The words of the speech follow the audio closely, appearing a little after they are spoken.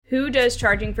Who does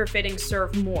charging for fittings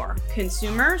serve more,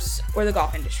 consumers or the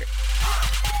golf industry?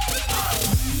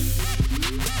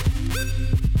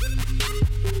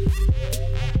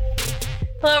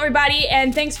 Hello, everybody,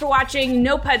 and thanks for watching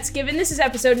No Putts Given. This is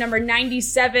episode number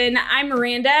 97. I'm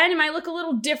Miranda, and it might look a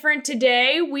little different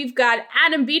today. We've got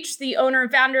Adam Beach, the owner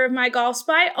and founder of My Golf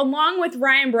Spy, along with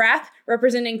Ryan Brath,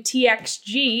 representing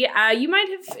TXG. You might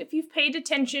have, if you've paid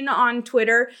attention on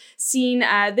Twitter, seen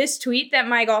this tweet that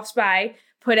My Golf Spy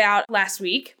put out last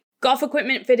week. Golf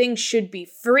equipment fittings should be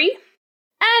free.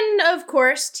 And, of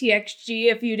course,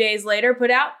 TXG a few days later put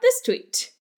out this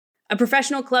tweet. A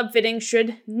professional club fitting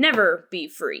should never be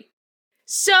free.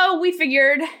 So we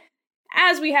figured,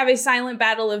 as we have a silent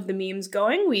battle of the memes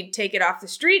going, we'd take it off the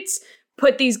streets,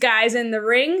 put these guys in the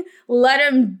ring, let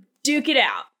them duke it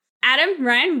out. Adam,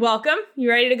 Ryan, welcome. You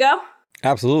ready to go?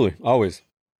 Absolutely. Always.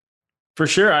 For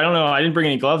sure. I don't know. I didn't bring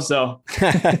any gloves though.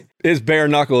 It's bare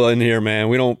knuckle in here, man.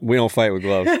 We don't fight with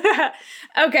gloves.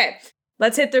 Okay.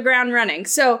 Let's hit the ground running.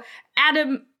 So,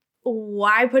 Adam,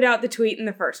 why put out the tweet in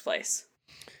the first place?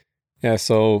 Yeah,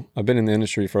 so I've been in the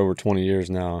industry for over 20 years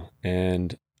now,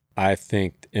 and I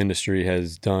think the industry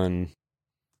has done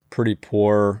pretty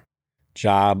poor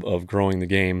job of growing the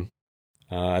game.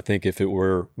 I think if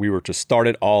we were to start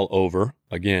it all over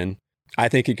again, I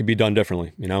think it could be done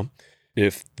differently, you know?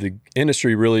 If the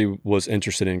industry really was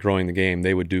interested in growing the game,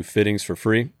 they would do fittings for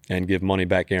free and give money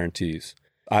back guarantees.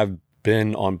 I've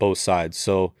been on both sides,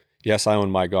 so yes, I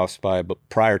own My Golf Spy, but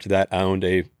prior to that, I owned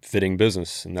a fitting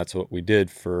business, and that's what we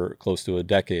did for close to a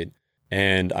decade.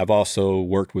 And I've also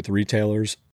worked with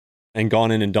retailers and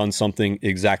gone in and done something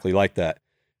exactly like that.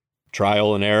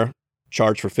 Trial and error,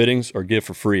 charge for fittings or give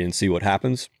for free and see what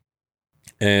happens.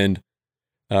 And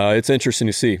it's interesting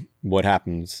to see what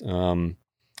happens.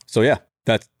 So yeah,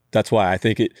 that's why I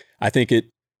think it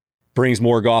brings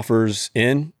more golfers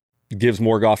in, gives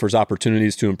more golfers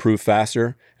opportunities to improve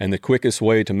faster. And the quickest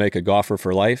way to make a golfer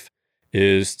for life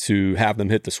is to have them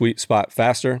hit the sweet spot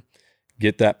faster,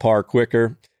 get that par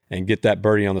quicker, and get that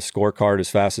birdie on the scorecard as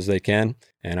fast as they can.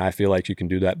 And I feel like you can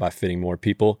do that by fitting more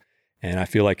people. And I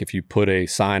feel like if you put a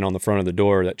sign on the front of the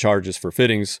door that charges for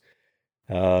fittings,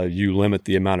 you limit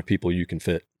the amount of people you can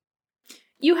fit.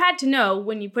 You had to know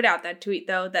when you put out that tweet,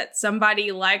 though, that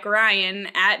somebody like Ryan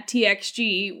at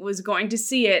TXG was going to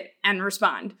see it and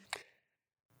respond.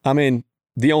 I mean,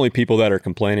 the only people that are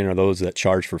complaining are those that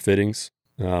charge for fittings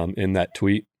in that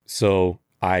tweet. So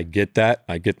I get that.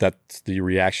 I get that's the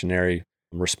reactionary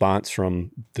response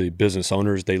from the business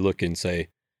owners. They look and say,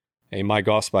 hey, My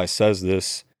Golf Spy says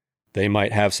this. They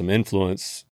might have some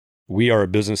influence. We are a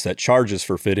business that charges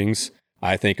for fittings.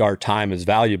 I think our time is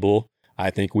valuable. I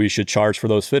think we should charge for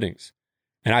those fittings.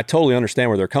 And I totally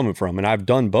understand where they're coming from. And I've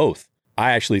done both.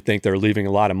 I actually think they're leaving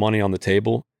a lot of money on the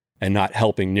table and not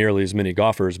helping nearly as many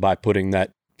golfers by putting that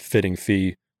fitting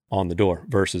fee on the door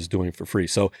versus doing it for free.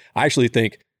 So I actually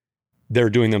think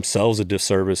they're doing themselves a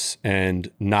disservice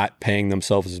and not paying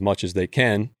themselves as much as they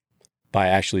can by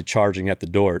actually charging at the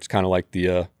door. It's kind of like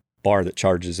the bar that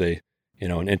charges an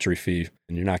entry fee,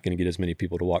 and you're not going to get as many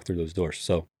people to walk through those doors.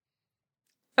 So,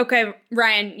 okay,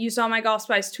 Ryan, you saw My Golf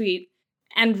Spy's tweet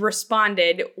and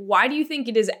responded. Why do you think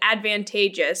it is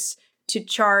advantageous to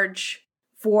charge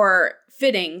for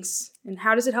fittings, and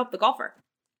how does it help the golfer?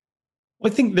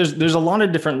 Well, I think there's a lot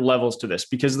of different levels to this,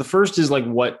 because the first is like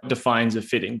what defines a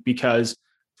fitting. Because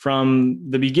from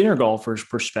the beginner golfer's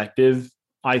perspective,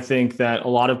 I think that a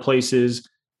lot of places,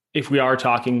 if we are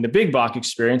talking the big box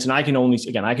experience, and I can only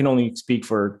speak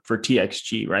for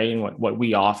TXG, right, and what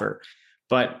we offer,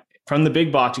 but from the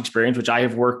big box experience, which I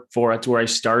have worked for, that's where I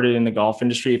started in the golf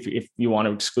industry. If you want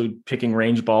to exclude picking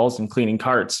range balls and cleaning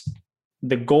carts,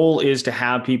 the goal is to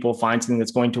have people find something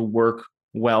that's going to work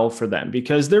well for them,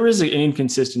 because there is an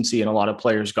inconsistency in a lot of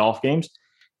players' golf games.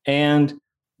 And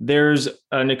there's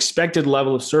an expected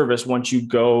level of service once you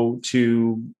go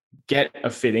to get a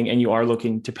fitting and you are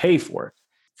looking to pay for it.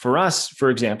 For us, for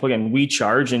example, again, we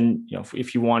charge, and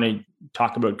if you want to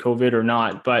talk about COVID or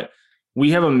not, but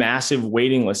we have a massive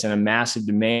waiting list and a massive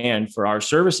demand for our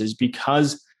services,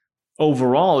 because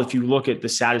overall, if you look at the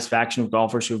satisfaction of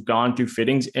golfers who have gone through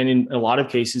fittings, and in a lot of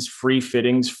cases, free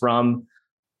fittings from,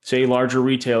 say, larger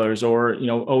retailers or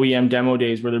OEM demo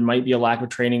days where there might be a lack of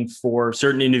training for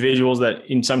certain individuals that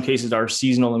in some cases are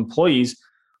seasonal employees,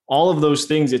 all of those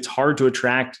things, it's hard to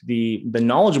attract the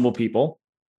knowledgeable people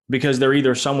because they're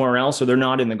either somewhere else or they're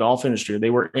not in the golf industry.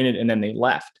 They were in it and then they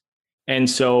left. And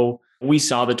so we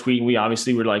saw the tweet and we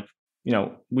obviously were like,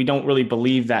 we don't really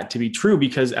believe that to be true,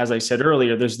 because as I said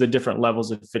earlier, there's the different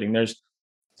levels of fitting. There's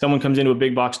someone comes into a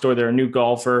big box store, they're a new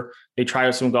golfer, they try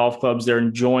out some golf clubs, they're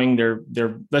enjoying their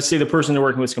let's say the person they're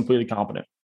working with is completely competent.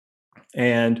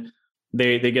 and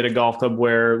they get a golf club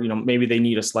where, maybe they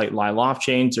need a slight lie loft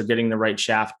change. They're getting the right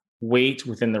shaft weight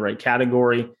within the right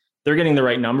category. They're getting the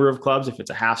right number of clubs, if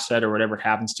it's a half set or whatever it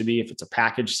happens to be, if it's a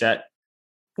package set.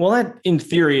 Well, that in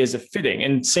theory is a fitting.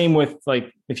 And same with,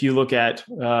 like, if you look at,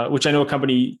 which I know a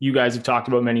company you guys have talked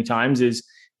about many times, is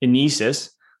Enesis.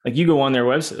 Like, you go on their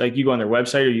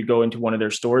website, or you go into one of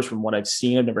their stores. From what I've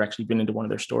seen, I've never actually been into one of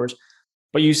their stores,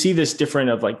 but you see this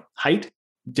different of like height,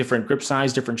 different grip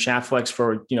size, different shaft flex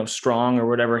for, strong or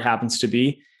whatever it happens to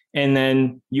be. And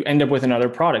then you end up with another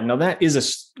product. Now that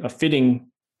is a fitting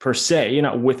per se, you're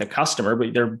not with a customer, but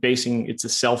it's a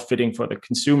self-fitting for the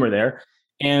consumer there,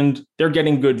 and they're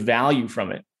getting good value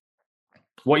from it.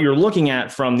 What you're looking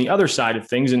at from the other side of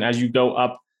things, and as you go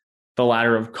up the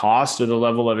ladder of cost or the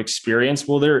level of experience,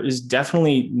 well, there is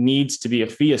definitely needs to be a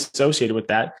fee associated with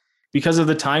that because of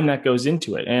the time that goes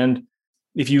into it. And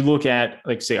if you look at,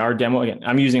 like, say, our demo, again,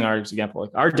 I'm using our example,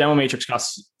 like our demo matrix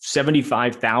costs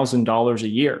 $75,000 a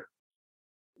year.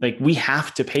 Like, we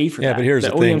have to pay for that. Yeah, but here's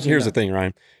the thing. Here's the thing,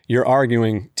 Ryan. You're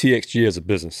arguing TXG as a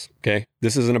business, okay?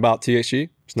 This isn't about TXG.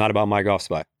 It's not about My Golf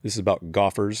Spy. This is about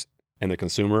golfers and the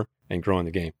consumer and growing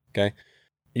the game, okay?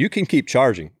 You can keep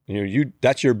charging.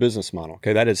 That's your business model,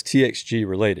 okay? That is TXG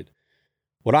related.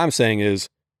 What I'm saying is,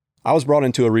 I was brought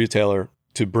into a retailer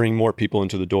to bring more people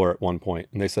into the door at one point.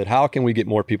 And they said, how can we get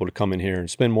more people to come in here and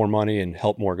spend more money and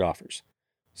help more golfers?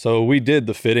 So we did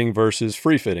the fitting versus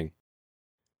free fitting.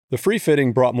 The free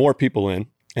fitting brought more people in.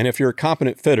 And if you're a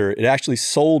competent fitter, it actually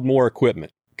sold more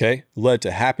equipment, okay? Led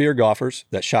to happier golfers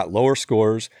that shot lower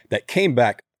scores, that came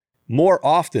back more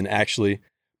often actually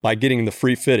by getting the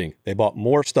free fitting. They bought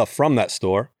more stuff from that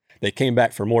store. They came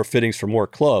back for more fittings for more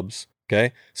clubs,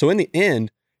 okay? So in the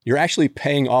end, you're actually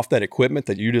paying off that equipment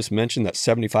that you just mentioned, that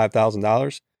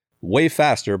 $75,000, way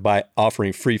faster by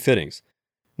offering free fittings.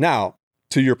 Now,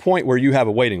 to your point where you have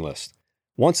a waiting list,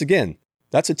 once again,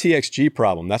 that's a TXG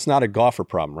problem. That's not a golfer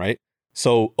problem, right?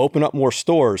 So open up more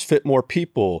stores, fit more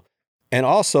people. And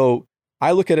also,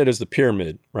 I look at it as the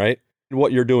pyramid, right?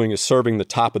 What you're doing is serving the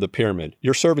top of the pyramid.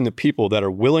 You're serving the people that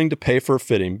are willing to pay for a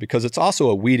fitting, because it's also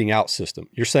a weeding out system.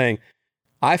 You're saying,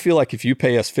 I feel like if you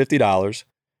pay us $50,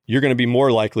 you're going to be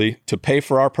more likely to pay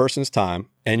for our person's time,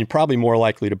 and you're probably more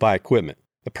likely to buy equipment.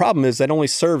 The problem is that only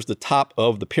serves the top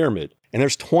of the pyramid, and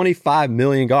there's 25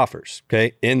 million golfers,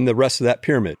 okay, in the rest of that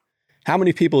pyramid. How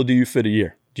many people do you fit a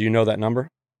year? Do you know that number?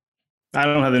 I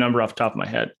don't have the number off the top of my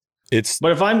head.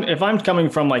 But if I'm coming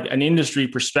from like an industry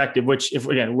perspective, which, if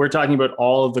again, we're talking about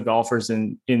all of the golfers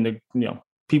in the,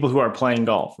 people who are playing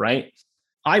golf, right?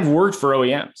 I've worked for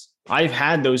OEMs. I've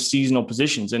had those seasonal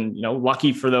positions, and,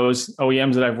 lucky for those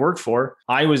OEMs that I've worked for,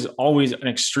 I was always an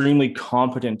extremely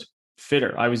competent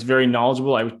fitter. I was very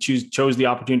knowledgeable. I chose the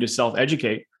opportunity to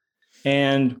self-educate,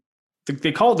 and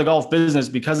they call it the golf business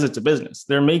because it's a business.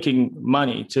 They're making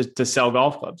money to sell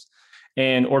golf clubs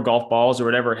or golf balls or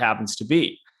whatever it happens to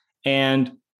be.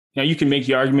 And you can make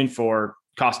the argument for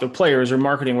cost of players or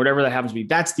marketing, whatever that happens to be.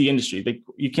 That's the industry.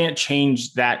 You can't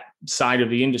change that side of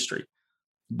the industry.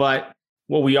 But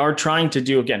what we are trying to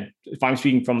do, again, if I'm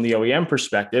speaking from the OEM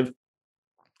perspective,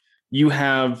 you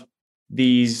have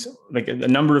these, like, a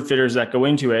number of fitters that go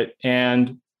into it.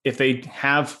 And if they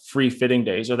have free fitting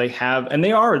days, or they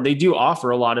do offer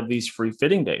a lot of these free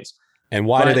fitting days. And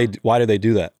why do they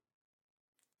do that?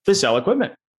 To sell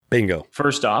equipment. Bingo.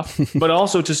 First off, but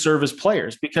also to service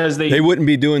players, because they wouldn't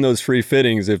be doing those free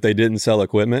fittings if they didn't sell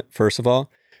equipment, first of all.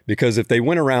 Because if they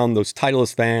went around, those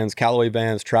Titleist vans, Callaway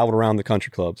vans, traveled around the country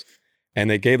clubs, and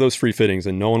they gave those free fittings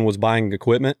and no one was buying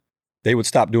equipment, they would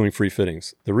stop doing free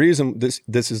fittings. The reason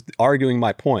this is arguing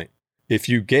my point. If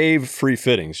you gave free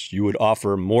fittings, you would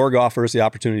offer more golfers the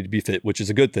opportunity to be fit, which is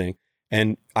a good thing.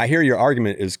 And I hear your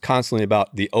argument is constantly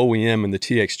about the OEM and the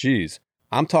TXGs.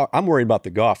 I'm worried about the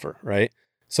golfer, right?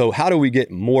 So how do we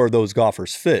get more of those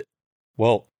golfers fit?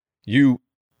 Well, you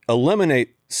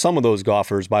eliminate some of those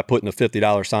golfers by putting a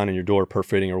 $50 sign on your door per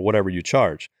fitting or whatever you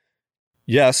charge.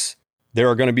 Yes, there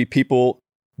are going to be people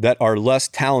that are less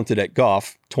talented at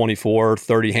golf, 24,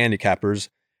 30 handicappers,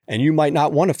 and you might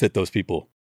not want to fit those people.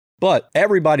 But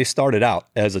everybody started out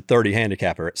as a 30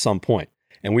 handicapper at some point,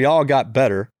 and we all got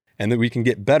better, and that we can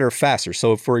get better faster.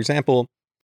 So for example,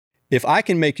 if I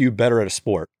can make you better at a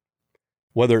sport,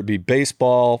 whether it be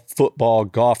baseball, football,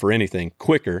 golf, or anything,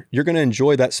 quicker, you're going to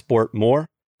enjoy that sport more,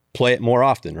 play it more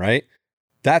often, right?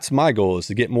 That's my goal, is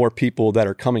to get more people that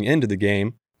are coming into the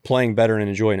game, playing better and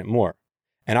enjoying it more.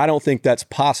 And I don't think that's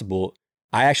possible.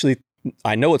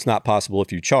 I know it's not possible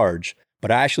if you charge, but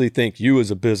I actually think you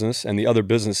as a business and the other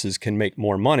businesses can make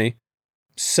more money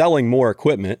selling more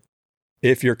equipment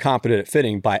if you're competent at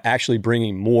fitting by actually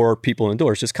bringing more people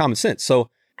indoors. Just common sense. So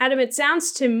Adam, it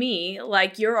sounds to me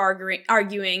like you're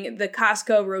arguing the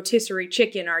Costco rotisserie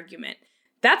chicken argument.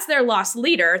 That's their lost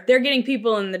leader. They're getting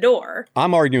people in the door.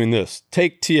 I'm arguing this.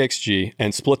 Take TXG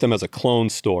and split them as a clone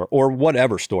store or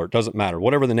whatever store. It doesn't matter.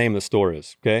 Whatever the name of the store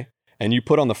is, okay? And you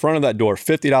put on the front of that door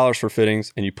 $50 for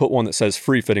fittings, and you put one that says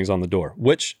free fittings on the door.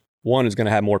 Which one is going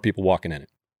to have more people walking in it?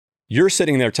 You're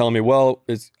sitting there telling me, well,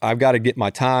 I've got to get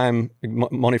my time,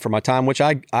 money for my time, which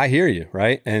I hear you,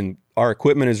 right? And our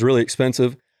equipment is really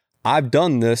expensive. I've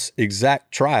done this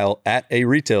exact trial at a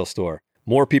retail store.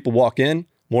 More people walk in,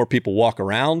 more people walk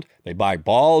around. They buy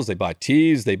balls, they buy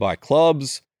tees, they buy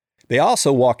clubs. They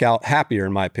also walk out happier,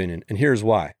 in my opinion. And here's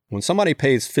why. When somebody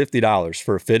pays $50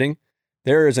 for a fitting,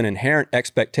 there is an inherent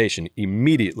expectation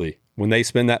immediately when they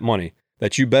spend that money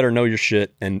that you better know your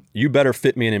shit and you better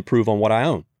fit me and improve on what I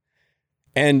own.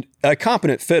 And a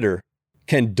competent fitter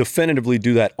can definitively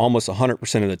do that almost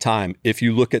 100% of the time if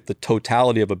you look at the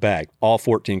totality of a bag, all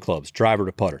 14 clubs, driver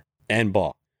to putter, and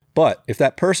ball. But if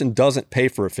that person doesn't pay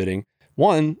for a fitting,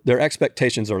 one, their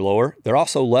expectations are lower. They're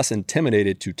also less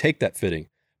intimidated to take that fitting.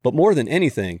 But more than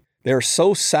anything, they're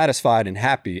so satisfied and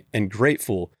happy and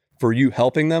grateful for you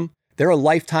helping them. They're a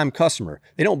lifetime customer.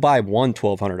 They don't buy one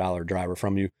 $1,200 driver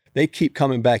from you. They keep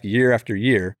coming back year after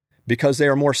year because they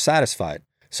are more satisfied.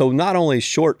 So not only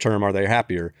short term are they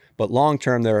happier, but long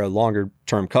term, they're a longer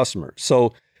term customer.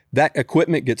 So that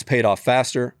equipment gets paid off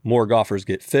faster, more golfers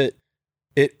get fit.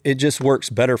 It just works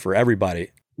better for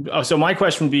everybody. So my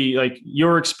question would be like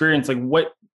your experience, like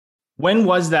when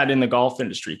was that in the golf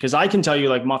industry? Because I can tell you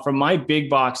like from my big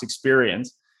box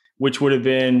experience, which would have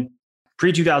been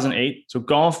pre-2008. So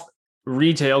golf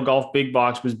retail, golf big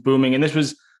box was booming. And this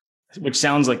was, which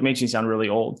sounds like makes me sound really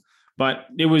old, but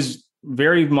it was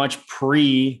very much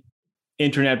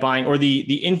pre-internet buying or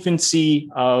the infancy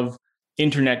of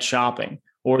internet shopping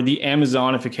or the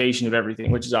Amazonification of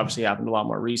everything, which has obviously happened a lot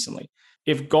more recently.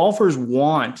 If golfers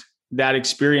want that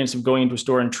experience of going into a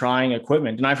store and trying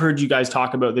equipment, and I've heard you guys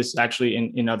talk about this actually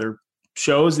in other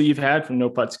shows that you've had from No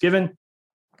Putts Given,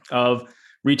 of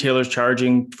retailers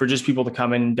charging for just people to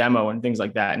come in and demo and things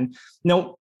like that. And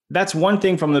that's one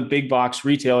thing from the big box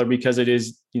retailer because it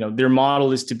is, their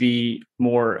model is to be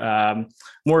more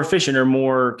efficient or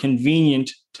more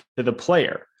convenient to the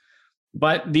player.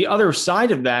 But the other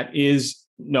side of that is,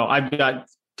 I've got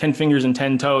 10 fingers and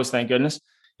 10 toes, thank goodness,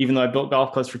 even though I built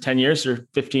golf clubs for 10 years or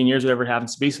 15 years, whatever it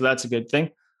happens to be. So that's a good thing.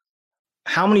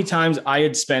 How many times I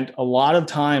had spent a lot of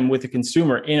time with a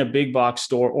consumer in a big box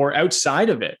store or outside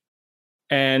of it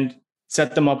and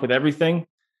set them up with everything.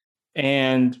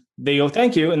 And they go,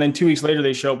 thank you. And then 2 weeks later,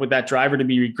 they show up with that driver to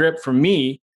be regripped from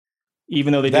me,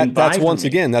 even though they didn't buy. That's once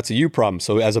again, that's a you problem.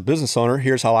 So as a business owner,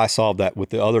 here's how I solved that with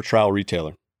the other trial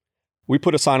retailer. We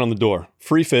put a sign on the door,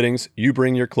 free fittings, you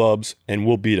bring your clubs and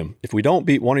we'll beat them. If we don't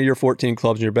beat one of your 14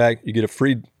 clubs in your bag, you get a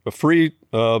free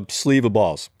sleeve of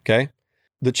balls, okay?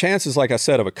 The chances, like I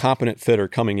said, of a competent fitter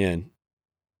coming in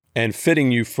and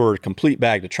fitting you for a complete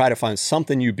bag to try to find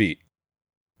something you beat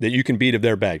that you can beat of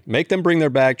their bag. Make them bring their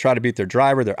bag, try to beat their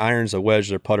driver, their irons, their wedge,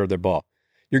 their putter, their ball.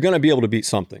 You're going to be able to beat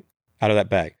something out of that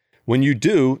bag. When you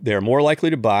do, they're more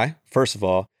likely to buy, first of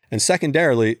all. And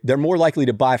secondarily, they're more likely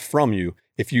to buy from you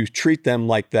if you treat them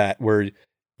like that, where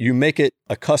you make it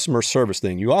a customer service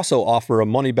thing. You also offer a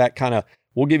money back kind of,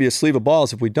 we'll give you a sleeve of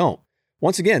balls if we don't.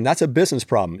 Once again, that's a business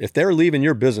problem. If they're leaving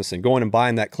your business and going and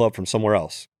buying that club from somewhere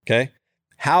else, okay?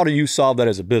 How do you solve that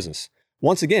as a business?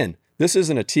 Once again, this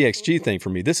isn't a TXG thing for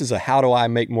me. This is a how do I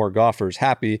make more golfers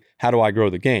happy? How do I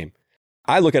grow the game?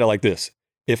 I look at it like this.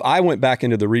 If I went back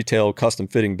into the retail custom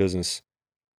fitting business,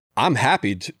 I'm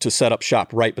happy to set up shop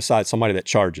right beside somebody that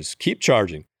charges. Keep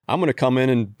charging. I'm going to come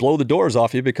in and blow the doors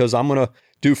off you because I'm going to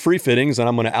do free fittings and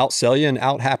I'm going to outsell you and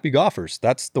out happy golfers.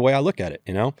 That's the way I look at it.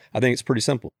 I think it's pretty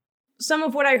simple. Some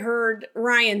of what I heard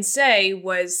Ryan say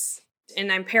was,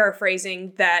 and I'm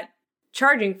paraphrasing, that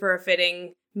charging for a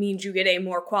fitting means you get a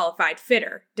more qualified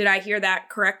fitter. Did I hear that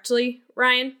correctly,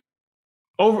 Ryan?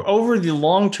 Over the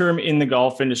long term in the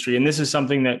golf industry, and this is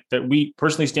something that we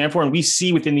personally stand for and we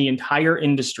see within the entire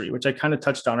industry, which I kind of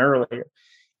touched on earlier,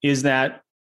 is that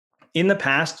in the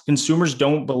past, consumers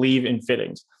don't believe in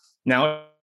fittings. Now,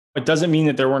 it doesn't mean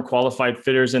that there weren't qualified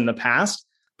fitters in the past,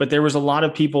 but there was a lot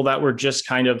of people that were just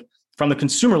kind of, from the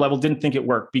consumer level, didn't think it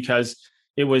worked because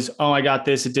it was, oh, I got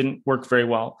this, it didn't work very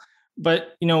well.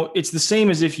 But, it's the same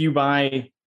as if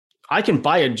I can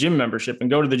buy a gym membership and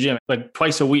go to the gym like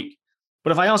twice a week.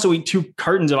 But if I also eat 2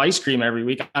 cartons of ice cream every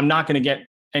week, I'm not going to get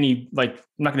I'm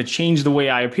not going to change the way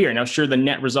I appear. Now, sure, the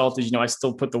net result is, I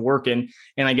still put the work in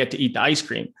and I get to eat the ice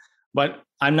cream, but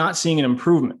I'm not seeing an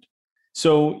improvement.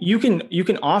 So you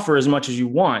can offer as much as you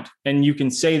want, and you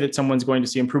can say that someone's going to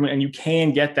see improvement, and you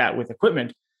can get that with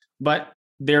equipment. But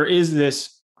there is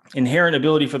this inherent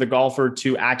ability for the golfer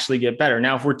to actually get better.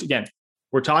 Now, if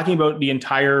we're talking about the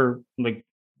entire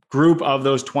group of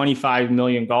those 25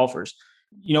 million golfers,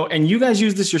 and you guys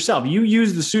use this yourself. You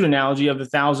use the suit analogy of the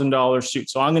 $1,000 suit.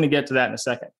 So I'm going to get to that in a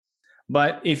second.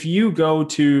 But if you go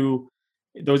to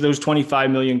those 25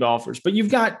 million golfers, but you've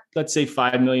got, let's say,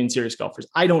 5 million serious golfers.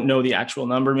 I don't know the actual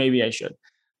number. Maybe I should.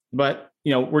 But,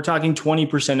 we're talking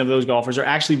 20% of those golfers are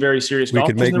actually very serious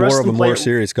golfers. We could make more of them more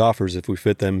serious golfers if we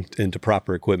fit them into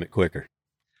proper equipment quicker.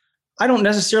 I don't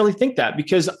necessarily think that,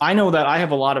 because I know that I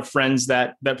have a lot of friends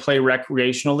that play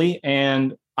recreationally,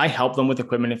 and I help them with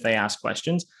equipment if they ask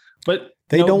questions. But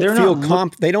they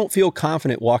don't feel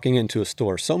confident walking into a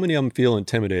store. So many of them feel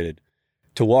intimidated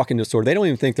to walk into a store. They don't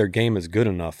even think their game is good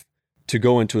enough to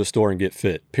go into a store and get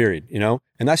fit, period. And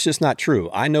that's just not true.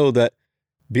 I know that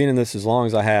being in this as long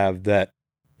as I have, that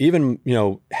even,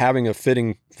 having a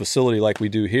fitting facility like we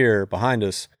do here behind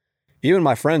us, even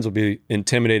my friends will be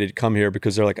intimidated to come here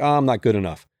because they're like, oh, I'm not good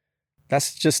enough.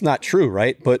 That's just not true,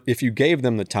 right? But if you gave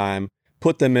them the time,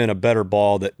 put them in a better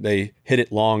ball that they hit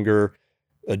it longer,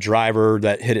 a driver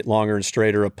that hit it longer and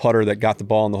straighter, a putter that got the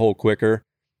ball in the hole quicker,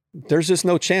 there's just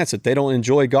no chance that they don't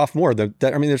enjoy golf more.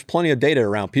 There's plenty of data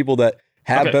around people that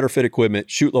have better fit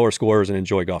equipment, shoot lower scores, and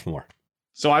enjoy golf more.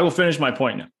 So I will finish my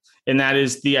point now. And that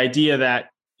is the idea that,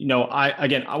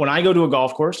 when I go to a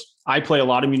golf course, I play a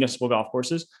lot of municipal golf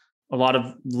courses, a lot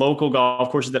of local golf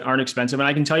courses that aren't expensive. And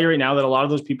I can tell you right now that a lot of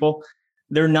those people,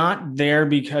 they're not there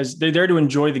because they're there to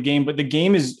enjoy the game, but the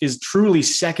game is truly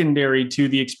secondary to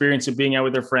the experience of being out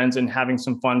with their friends and having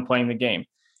some fun playing the game.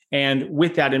 And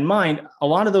with that in mind, a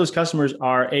lot of those customers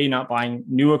are not buying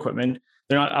new equipment.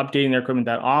 They're not updating their equipment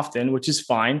that often, which is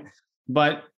fine.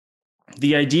 But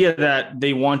the idea that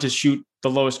they want to shoot the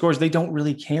lowest scores, they don't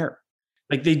really care.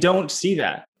 They don't see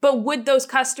that. But would those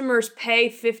customers pay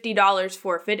 $50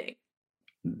 for fitting?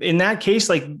 In that case,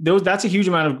 that's a huge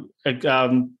amount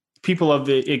of people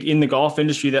in the golf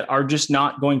industry that are just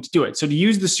not going to do it. So to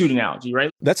use the suit analogy, right?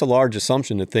 That's a large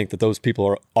assumption to think that those people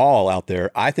are all out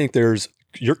there. I think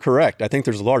you're correct. I think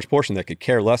there's a large portion that could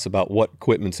care less about what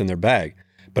equipment's in their bag.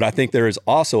 But I think there is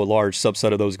also a large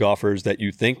subset of those golfers that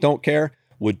you think don't care,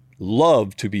 would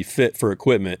love to be fit for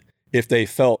equipment if they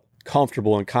felt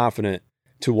comfortable and confident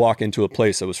to walk into a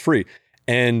place that was free.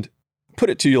 And put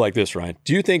it to you like this, Ryan.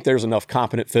 Do you think there's enough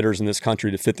competent fitters in this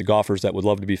country to fit the golfers that would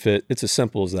love to be fit? It's as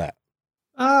simple as that.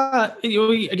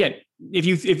 Again,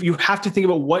 if you have to think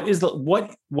about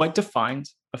what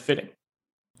defines a fitting.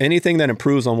 Anything that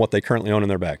improves on what they currently own in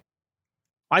their bag.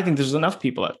 I think there's enough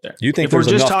people out there. You think there's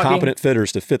enough competent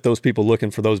fitters to fit those people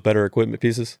looking for those better equipment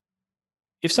pieces?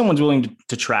 If someone's willing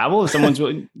to travel, if someone's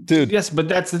willing, dude, yes, but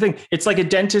that's the thing. It's like a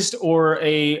dentist or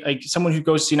someone who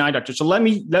goes to see an eye doctor. So let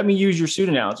me use your suit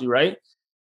analogy, right?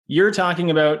 You're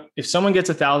talking about if someone gets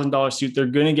 $1,000 suit, they're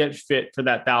going to get fit for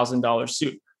that $1,000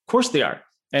 suit. Of course they are.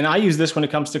 And I use this when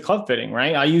it comes to club fitting,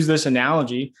 right? I use this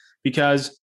analogy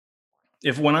because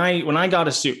when I got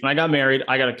a suit, when I got married,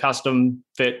 I got a custom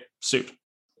fit suit.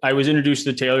 I was introduced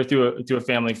to the tailor through a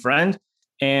family friend,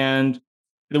 and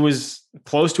it was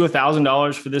close to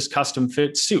 $1,000 for this custom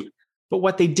fit suit. But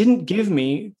what they didn't give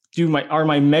me are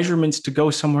my measurements to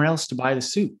go somewhere else to buy the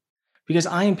suit, because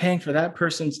I am paying for that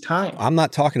person's time. I'm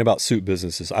not talking about suit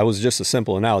businesses. I was just a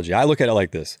simple analogy. I look at it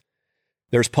like this.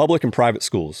 There's public and private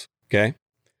schools, okay?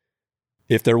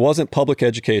 If there wasn't public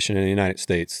education in the United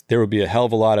States, there would be a hell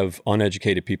of a lot of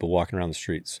uneducated people walking around the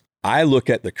streets. I look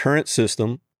at the current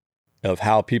system of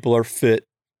how people are fit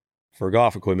for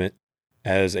golf equipment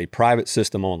as a private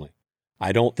system only.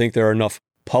 I don't think there are enough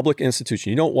public institutions.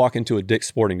 You don't walk into a Dick's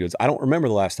Sporting Goods. I don't remember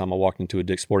the last time I walked into a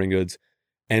Dick's Sporting Goods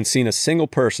and seen a single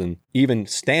person even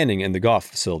standing in the golf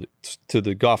facility to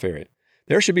the golf area.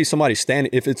 There should be somebody standing.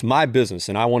 If it's my business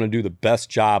and I want to do the best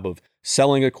job of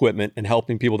selling equipment and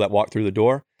helping people that walk through the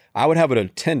door, I would have an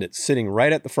attendant sitting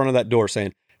right at the front of that door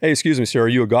saying, "Hey, excuse me, sir, are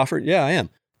you a golfer?" "Yeah, I am."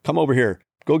 "Come over here.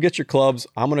 Go get your clubs.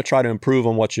 I'm going to try to improve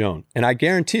on what you own." And I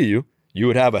guarantee you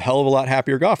would have a hell of a lot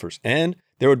happier golfers. And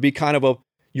there would be kind of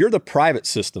you're the private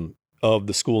system of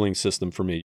the schooling system for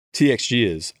me. TXG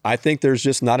is. I think there's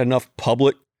just not enough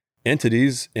public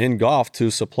entities in golf to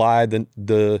supply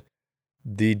the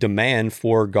demand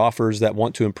for golfers that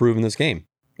want to improve in this game.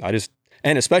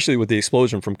 And especially with the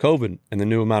explosion from COVID and the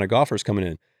new amount of golfers coming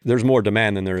in, there's more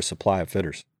demand than there is supply of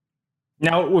fitters.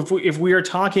 Now, if we are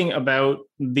talking about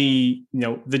the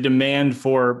demand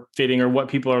for fitting or what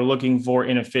people are looking for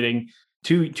in a fitting,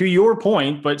 to your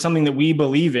point, but something that we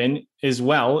believe in as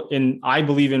well, and I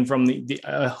believe in from the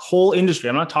whole industry.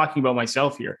 I'm not talking about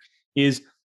myself here. is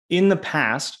in the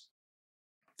past,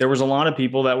 there was a lot of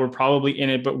people that were probably in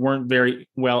it, but weren't very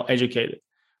well educated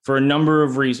for a number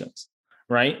of reasons,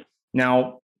 right?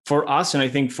 Now, for us, and I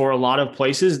think for a lot of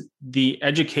places, the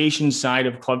education side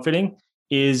of club fitting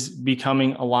is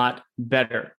becoming a lot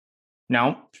better.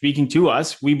 Now, speaking to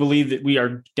us, we believe that we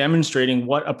are demonstrating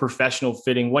what a professional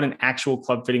fitting, what an actual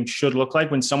club fitting should look like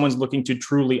when someone's looking to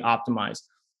truly optimize.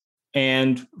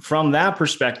 And from that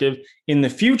perspective, in the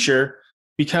future,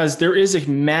 because there is a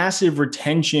massive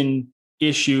retention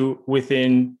issue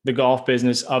within the golf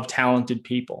business of talented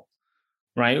people,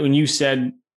 right? When you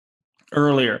said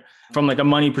earlier, from like a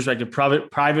money perspective,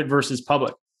 private versus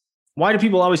public, why do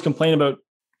people always complain about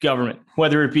government,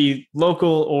 whether it be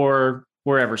local or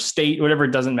wherever, state, whatever,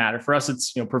 it doesn't matter. For us,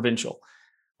 it's provincial.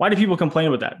 Why do people complain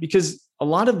about that? Because a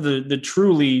lot of the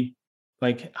truly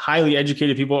like highly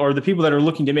educated people, or the people that are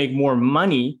looking to make more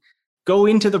money, go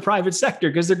into the private sector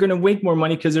because they're going to make more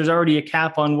money because there's already a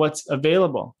cap on what's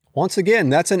available. Once again,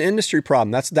 that's an industry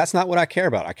problem. That's not what I care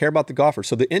about. I care about the golfers.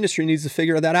 So the industry needs to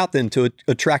figure that out then to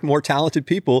attract more talented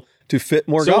people to fit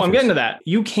more golfers. So I'm getting to that.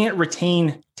 You can't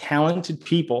retain talented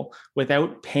people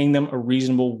without paying them a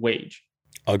reasonable wage.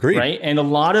 Agreed. Right. And a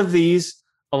lot of these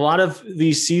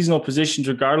seasonal positions,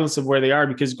 regardless of where they are,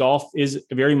 because golf is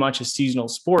very much a seasonal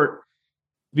sport,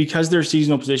 because they're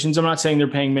seasonal positions. I'm not saying they're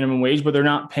paying minimum wage, but they're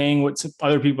not paying what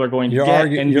other people are going to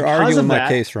get. You're arguing my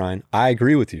case, Ryan. I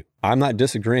agree with you. I'm not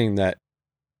disagreeing that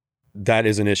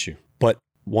is an issue. But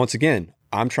once again,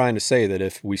 I'm trying to say that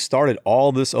if we started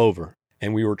all this over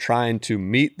and we were trying to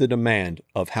meet the demand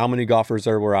of how many golfers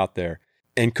there were out there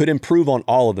and could improve on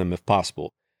all of them if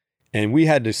possible, and we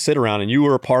had to sit around, and you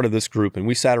were a part of this group, and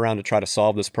we sat around to try to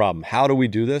solve this problem. How do we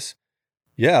do this?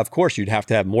 Yeah, of course, you'd have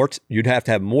to have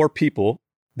more people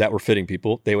that were fitting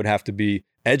people. They would have to be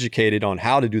educated on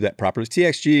how to do that properly.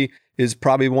 TXG is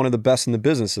probably one of the best in the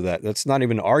business of that. That's not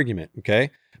even an argument,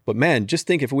 okay? But man, just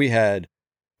think if we had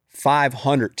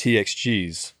 500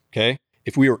 TXGs, okay?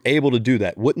 If we were able to do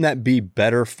that, wouldn't that be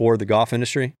better for the golf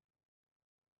industry?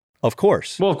 Of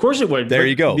course. Well, of course it would. There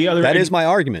you go. That is my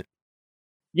argument.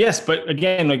 Yes, but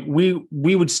again, like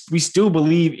we still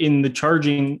believe in the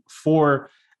charging for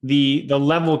the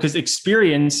level, because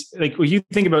experience, like when you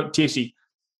think about TXG,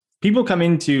 people come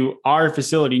into our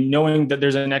facility knowing that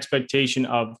there's an expectation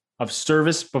of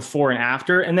service before and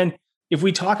after. And then if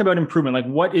we talk about improvement, like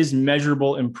what is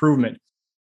measurable improvement?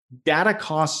 Data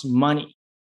costs money.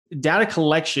 Data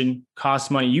collection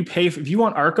costs money. You pay if you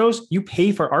want Arccos, you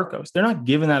pay for Arccos. They're not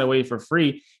giving that away for free.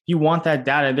 If you want that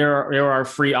data, there are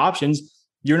free options.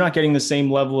 You're not getting the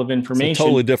same level of information. It's a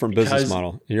totally different business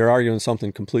model. You're arguing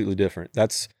something completely different.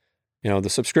 That's, the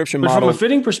subscription model. But from a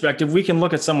fitting perspective, we can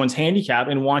look at someone's handicap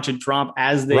and watch it drop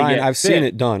as they Ryan, get I've fit. seen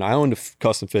it done. I owned a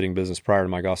custom fitting business prior to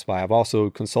my Golf Spy. I've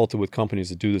also consulted with companies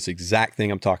that do this exact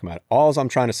thing I'm talking about. All I'm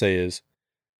trying to say is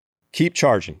keep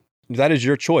charging. That is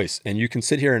your choice. And you can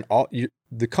sit here and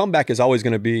the comeback is always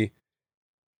going to be,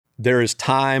 there is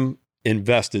time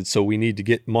invested, so we need to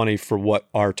get money for what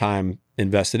our time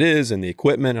invested is and the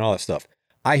equipment and all that stuff.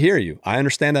 I hear you. I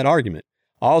understand that argument.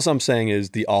 All I'm saying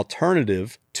is the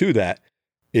alternative to that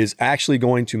is actually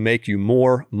going to make you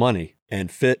more money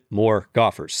and fit more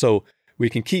golfers. So we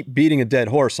can keep beating a dead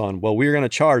horse on, well, we're going to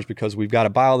charge because we've got to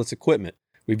buy all this equipment.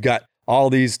 We've got all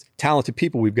these talented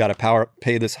people. We've got to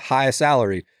pay this high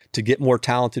salary to get more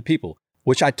talented people,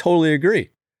 which I totally agree.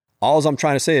 All I'm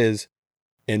trying to say is,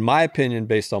 in my opinion,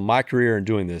 based on my career in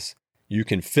doing this, you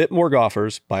can fit more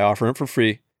golfers by offering it for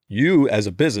free. You, as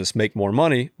a business, make more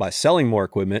money by selling more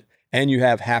equipment, and you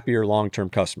have happier long-term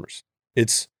customers.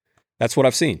 That's what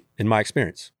I've seen in my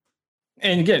experience.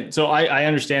 And again, so I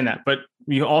understand that, but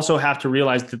you also have to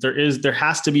realize that there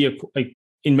has to be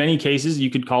in many cases, you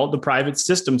could call it the private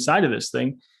system side of this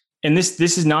thing. And this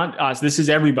is not us. This is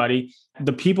everybody.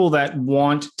 The people that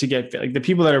want to get fit, like the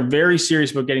people that are very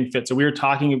serious about getting fit. So we're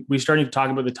starting to talk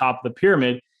about the top of the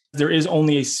pyramid. There is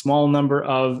only a small number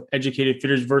of educated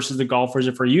fitters versus the golfers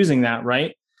if we're using that,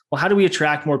 right? Well, how do we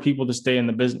attract more people to stay in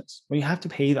the business? Well, you have to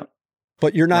pay them.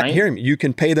 But you're not hearing me. You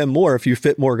can pay them more if you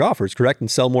fit more golfers, correct?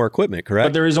 And sell more equipment, correct?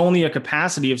 But there is only a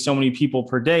capacity of so many people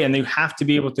per day, and they have to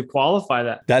be able to qualify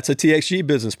that. That's a TXG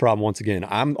business problem once again.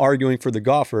 I'm arguing for the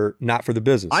golfer, not for the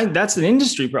business. That's an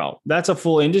industry problem. That's a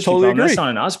full industry totally problem. Agree. That's not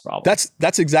an us problem.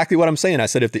 That's exactly what I'm saying. I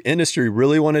said if the industry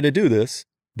really wanted to do this,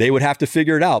 they would have to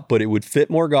figure it out, but it would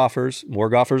fit more golfers. More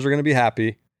golfers are going to be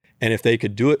happy. And if they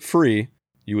could do it free,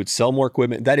 you would sell more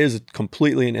equipment. That is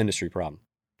completely an industry problem.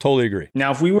 Totally agree.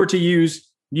 Now, if we were to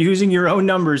using your own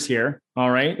numbers here, all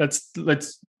right,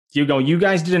 you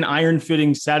guys did an iron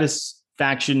fitting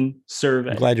satisfaction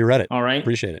survey. I'm glad you read it. All right.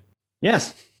 Appreciate it.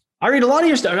 Yes. I read a lot of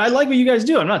your stuff. I like what you guys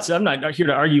do. I'm not here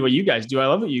to argue what you guys do. I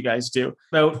love what you guys do.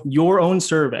 About your own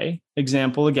survey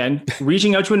example, again,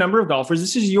 reaching out to a number of golfers.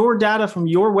 This is your data from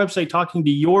your website talking to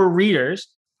your readers.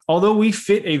 Although we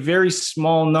fit a very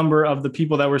small number of the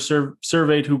people that were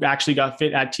surveyed who actually got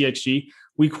fit at TXG,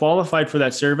 we qualified for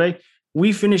that survey.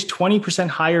 We finished 20%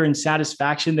 higher in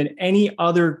satisfaction than any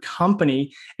other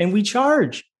company, and we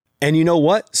charge. And you know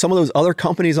what? Some of those other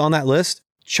companies on that list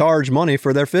charge money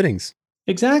for their fittings.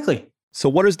 Exactly. So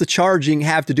what does the charging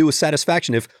have to do with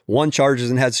satisfaction if one charges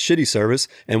and has shitty service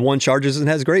and one charges and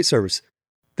has great service?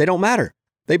 They don't matter.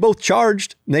 They both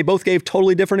charged and they both gave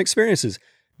totally different experiences.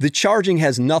 The charging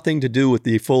has nothing to do with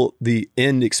the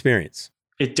end experience.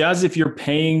 It does if you're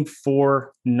paying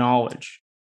for knowledge.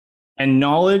 And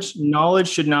knowledge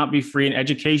should not be free, and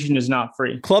education is not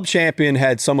free. Club Champion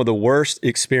had some of the worst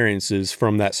experiences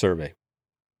from that survey.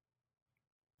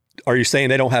 Are you saying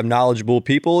they don't have knowledgeable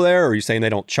people there? Or are you saying they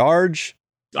don't charge?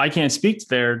 I can't speak to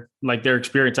their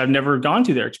experience. I've never gone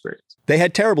to their experience. They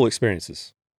had terrible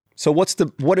experiences. So what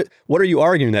are you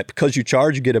arguing, that because you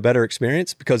charge, you get a better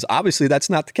experience? Because obviously that's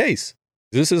not the case.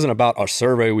 This isn't about a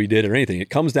survey we did or anything. It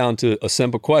comes down to a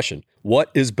simple question. What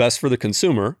is best for the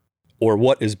consumer, or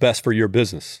what is best for your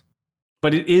business?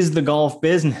 But it is the golf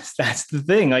business. That's the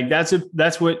thing. Like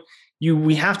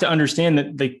we have to understand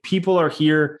that the people are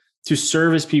here to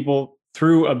service people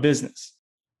through a business.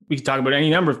 We can talk about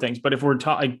any number of things, but if we're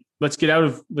talking,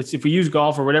 if we use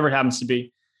golf or whatever it happens to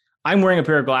be, I'm wearing a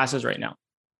pair of glasses right now.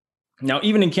 Now,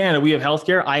 even in Canada, we have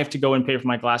healthcare. I have to go and pay for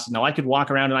my glasses. Now, I could walk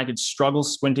around and I could struggle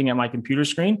squinting at my computer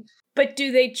screen. But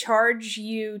do they charge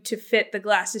you to fit the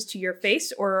glasses to your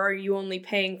face, or are you only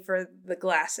paying for the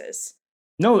glasses?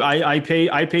 No, I pay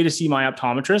to see my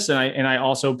optometrist, and I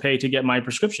also pay to get my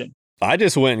prescription. I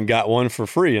just went and got one for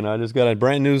free, and I just got a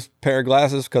brand new pair of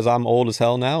glasses because I'm old as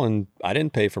hell now, and I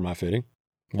didn't pay for my fitting.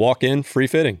 Walk in, free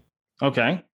fitting.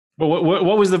 Okay. But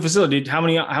what was the facility? How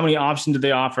many options did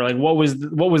they offer? Like what was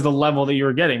the level that you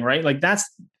were getting, right? Like that's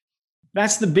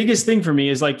the biggest thing for me,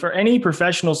 is like for any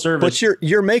professional service. But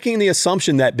you're making the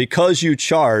assumption that because you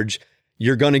charge,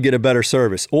 you're going to get a better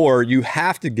service, or you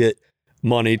have to get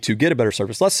money to get a better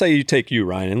service. Let's say you take you,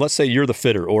 Ryan, and let's say you're the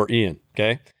fitter, or Ian,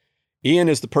 okay? Ian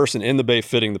is the person in the bay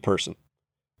fitting the person.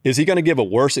 Is he going to give a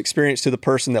worse experience to the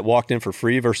person that walked in for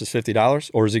free versus $50,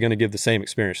 or is he going to give the same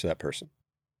experience to that person?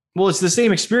 Well, it's the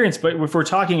same experience, but if we're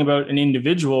talking about an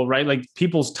individual, right? Like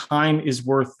people's time is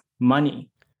worth money.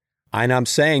 And I'm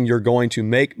saying you're going to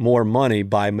make more money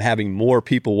by having more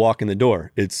people walk in the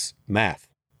door. It's math.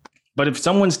 But if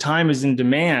someone's time is in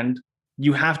demand,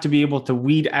 you have to be able to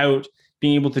weed out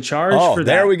being able to charge for that.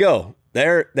 There we go.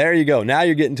 There you go. Now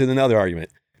you're getting to another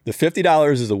argument. The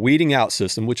 $50 is a weeding out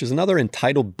system, which is another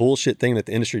entitled bullshit thing that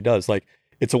the industry does. Like,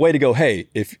 it's a way to go, hey,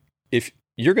 if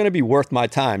you're going to be worth my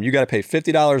time, you got to pay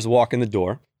 $50 to walk in the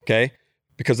door, okay?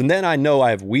 Because then I know I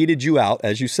have weeded you out,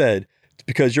 as you said,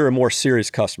 because you're a more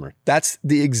serious customer. That's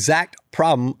the exact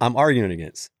problem I'm arguing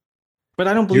against. But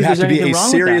I don't believe there's anything wrong with that. You have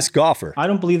to be a serious golfer. I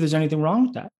don't believe there's anything wrong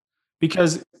with that.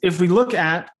 Because if we look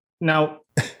at, now,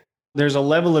 there's a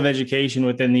level of education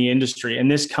within the industry,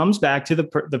 and this comes back to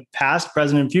the past,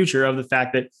 present, and future of the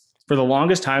fact that for the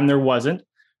longest time there wasn't.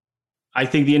 I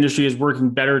think the industry is working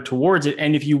better towards it.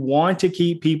 And if you want to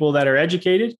keep people that are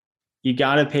educated, you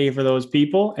got to pay for those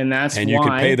people. And you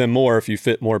can pay them more if you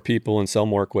fit more people and sell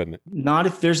more equipment. Not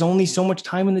if there's only so much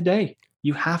time in the day.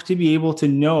 You have to be able to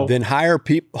know. Then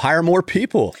hire more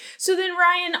people. So then,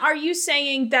 Ryan, are you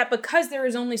saying that because there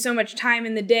is only so much time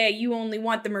in the day, you only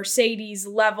want the Mercedes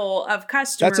level of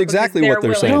customer? That's exactly what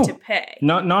they're saying. To pay?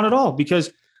 Not at all.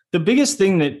 Because the biggest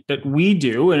thing that we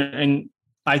do, and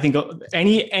I think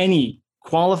any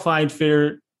qualified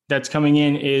fitter that's coming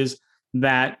in, is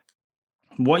that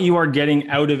what you are getting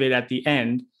out of it at the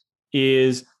end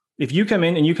is, if you come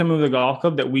in and you come in with a golf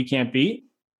club that we can't beat,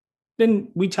 then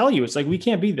we tell you, it's like, we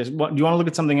can't beat this. What, do you want to look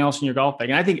at something else in your golf bag?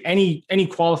 And I think any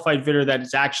qualified fitter that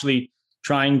is actually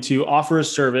trying to offer a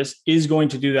service is going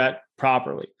to do that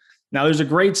properly. Now, there's a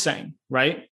great saying,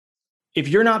 right? If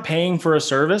you're not paying for a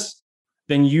service,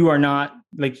 then you're not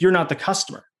the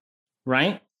customer,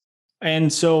 right?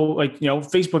 And so,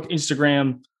 Facebook,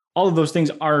 Instagram, all of those things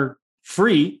are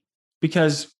free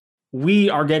because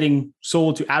we are getting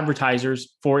sold to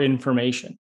advertisers for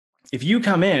information. If you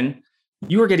come in,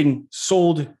 you are getting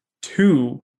sold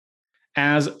to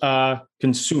as a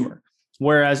consumer.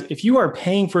 Whereas if you are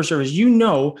paying for a service, you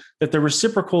know that the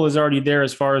reciprocal is already there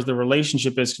as far as the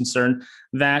relationship is concerned,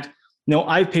 that,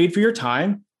 I've paid for your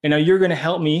time and now you're going to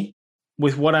help me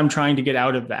with what I'm trying to get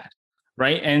out of that,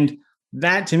 right? And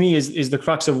that to me is the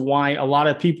crux of why a lot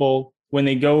of people, when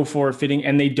they go for a fitting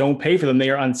and they don't pay for them,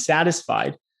 they are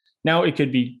unsatisfied, Now, it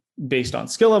could be based on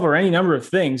skill level or any number of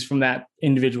things from that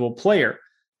individual player.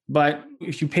 But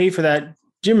if you pay for that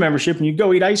gym membership and you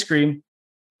go eat ice cream,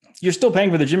 you're still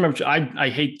paying for the gym membership. I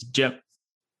hate the gym.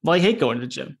 Well, I hate going to the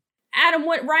gym. Adam,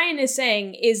 what Ryan is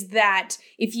saying is that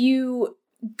if you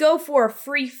go for a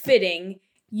free fitting,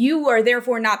 you are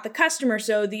therefore not the customer.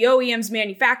 So the OEM's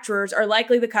manufacturers are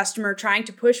likely the customer trying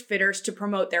to push fitters to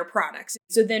promote their products.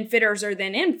 So then fitters are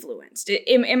then influenced.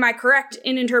 Am I correct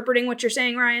in interpreting what you're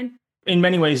saying, Ryan? In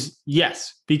many ways,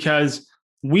 yes, because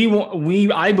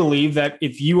I believe that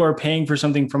if you are paying for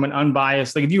something from an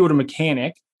unbiased, like if you go to a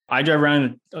mechanic, I drive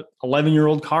around an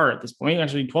 11-year-old car at this point,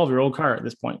 actually 12-year-old car at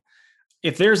this point.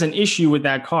 If there's an issue with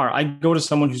that car, I go to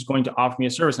someone who's going to offer me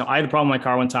a service. Now, I had a problem with my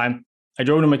car one time. I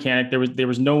drove to a mechanic. They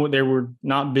were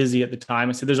not busy at the time.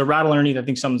 I said, there's a rattle underneath. I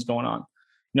think something's going on.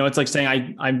 It's like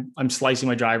saying I'm slicing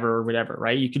my driver or whatever,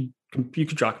 right? You could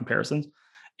draw comparisons.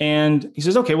 And he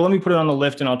says, okay, well, let me put it on the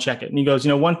lift and I'll check it. And he goes,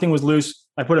 one thing was loose.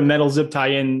 I put a metal zip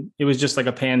tie in. It was just like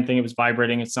a pan thing. It was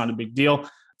vibrating. It's not a big deal.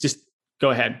 Just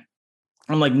go ahead.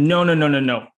 I'm like,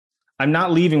 no. I'm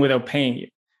not leaving without paying you,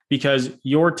 because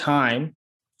your time,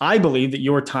 I believe that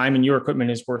your time and your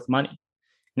equipment is worth money.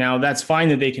 Now, that's fine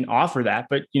that they can offer that.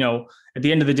 But, at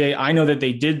the end of the day, I know that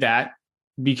they did that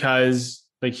because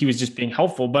he was just being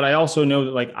helpful. But I also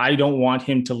know that I don't want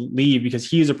him to leave because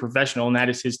he is a professional and that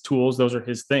is his tools. Those are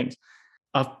his things.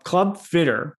 A club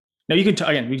fitter. Now, we can talk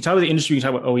about the industry, we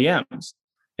can talk about OEMs.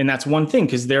 And that's one thing,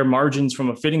 because their margins from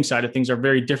a fitting side of things are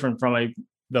very different from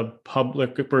the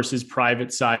public versus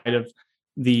private side of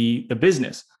the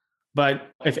business.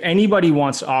 But if anybody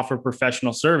wants to offer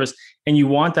professional service and you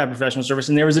want that professional service,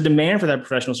 and there is a demand for that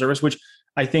professional service, which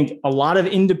I think a lot of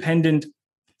independent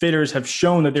fitters have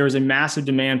shown that there is a massive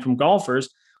demand from golfers,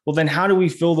 well, then how do we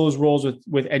fill those roles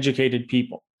with educated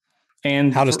people?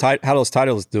 And how does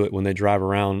Titleist do it when they drive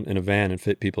around in a van and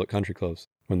fit people at country clubs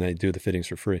when they do the fittings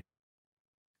for free?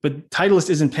 But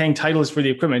Titleist isn't paying Titleist for the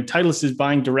equipment. Titleist is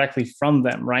buying directly from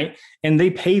them, right? And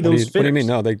they pay those fitters. What do you mean?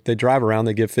 No, they drive around,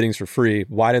 they give fittings for free.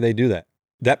 Why do they do that?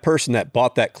 That person that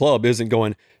bought that club isn't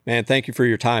going, man, thank you for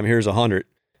your time. Here's $100.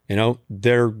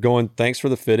 They're going, thanks for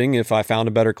the fitting. If I found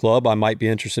a better club, I might be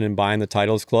interested in buying the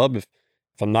Titleist club. If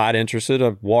I'm not interested,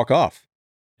 I walk off.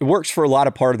 It works for a lot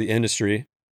of part of the industry.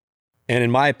 And in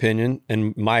my opinion,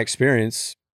 and my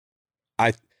experience,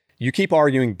 you keep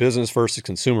arguing business versus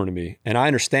consumer to me. And I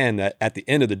understand that at the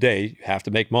end of the day, you have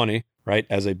to make money, right,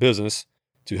 as a business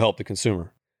to help the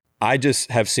consumer. I just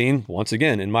have seen, once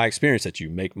again, in my experience, that you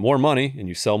make more money and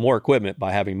you sell more equipment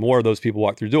by having more of those people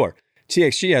walk through the door.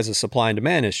 TXG has a supply and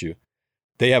demand issue.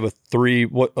 They have a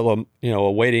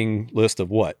waiting list of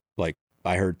what?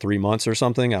 I heard 3 months or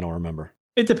something. I don't remember.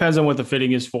 It depends on what the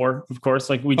fitting is for, of course.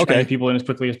 We try to get people in as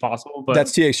quickly as possible. But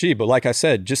that's TXG. But like I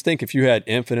said, just think if you had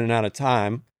infinite amount of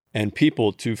time and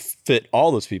people to fit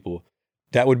all those people,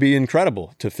 that would be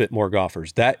incredible to fit more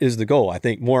golfers. That is the goal. I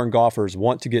think more golfers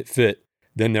want to get fit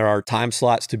than there are time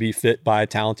slots to be fit by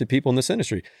talented people in this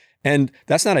industry. And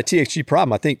that's not a TXG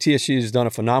problem. I think TXG has done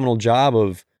a phenomenal job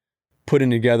of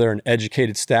putting together an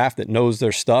educated staff that knows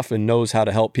their stuff and knows how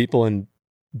to help people and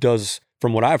does,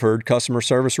 from what I've heard, customer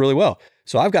service really well.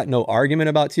 So I've got no argument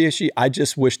about TXG. I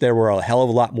just wish there were a hell of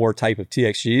a lot more type of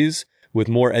TXGs with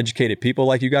more educated people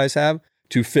like you guys have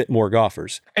to fit more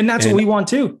golfers. And that's what we want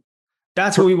too.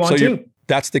 That's what we want too.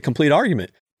 That's the complete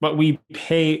argument. But we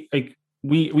pay,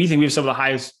 we think we have some of the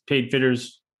highest paid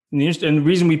fitters in the industry. And the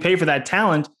reason we pay for that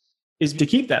talent is to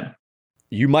keep them.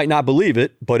 You might not believe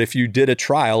it, but if you did a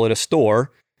trial at a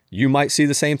store, you might see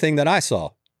the same thing that I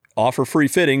saw. Offer free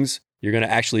fittings. You're going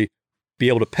to actually be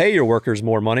able to pay your workers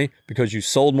more money because you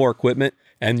sold more equipment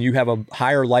and you have a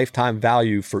higher lifetime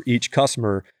value for each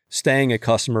customer, staying a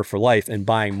customer for life and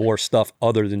buying more stuff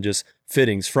other than just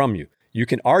fittings from you. You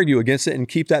can argue against it and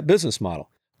keep that business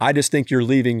model. I just think you're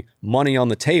leaving money on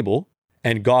the table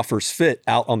and golfers fit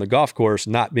out on the golf course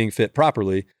not being fit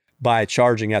properly by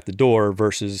charging at the door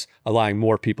versus allowing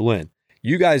more people in.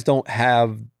 You guys don't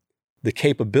have the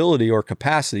capability or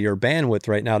capacity or bandwidth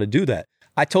right now to do that.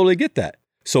 I totally get that.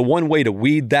 So one way to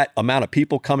weed that amount of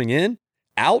people coming in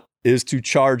out is to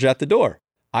charge at the door.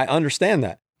 I understand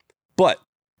that. But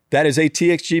that is a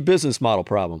TXG business model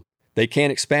problem. They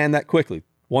can't expand that quickly.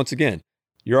 Once again,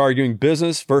 you're arguing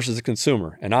business versus the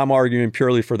consumer, and I'm arguing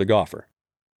purely for the golfer.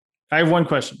 I have one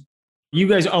question. You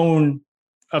guys own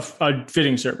a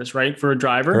fitting service, right? For a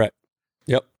driver? Correct.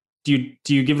 Yep. Do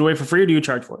you give it away for free or do you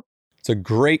charge for it? It's a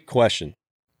great question.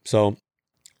 So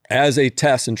as a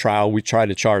test and trial, we try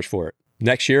to charge for it.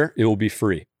 Next year, it will be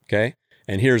free, okay?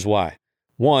 And here's why.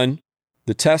 One,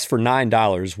 the test for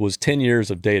 $9 was 10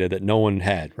 years of data that no one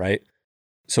had, right?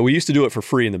 So we used to do it for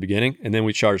free in the beginning, and then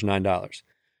we charged $9.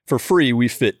 For free, we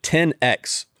fit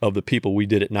 10x of the people we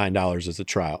did at $9 as a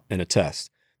trial and a test.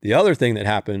 The other thing that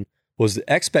happened was the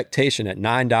expectation at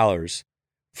 $9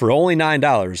 for only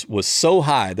 $9 was so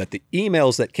high that the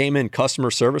emails that came in customer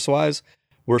service-wise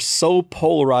were so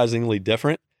polarizingly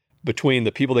different between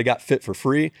the people that got fit for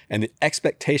free and the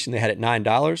expectation they had at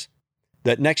 $9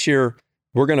 that next year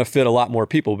we're going to fit a lot more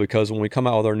people, because when we come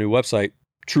out with our new website,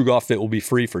 True Golf Fit will be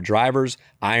free for drivers,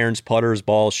 irons, putters,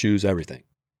 balls, shoes, everything.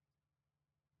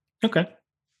 Okay.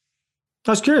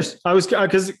 I was curious.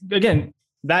 Because again,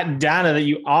 that data that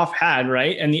you had,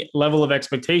 right? And the level of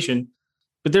expectation,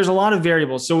 but there's a lot of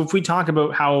variables. So if we talk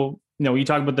about how, you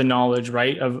talk about the knowledge,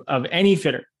 right? Of any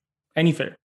fitter,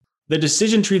 the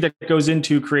decision tree that goes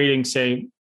into creating, say,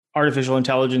 artificial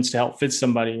intelligence to help fit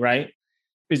somebody, right?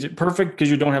 Is it perfect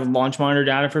because you don't have launch monitor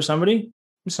data for somebody?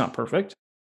 It's not perfect,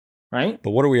 right? But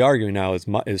what are we arguing now?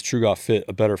 Is True Golf Fit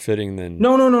a better fitting than?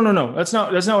 No. That's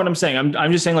not what I'm saying.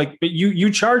 I'm just saying, like, but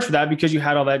you charge for that because you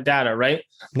had all that data, right?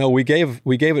 No, we gave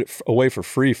it away for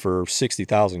free for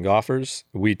 60,000 golfers.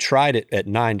 We tried it at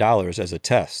 $9 as a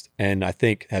test, and I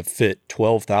think have fit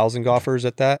 12,000 golfers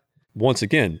at that. Once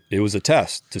again, it was a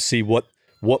test to see what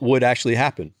would actually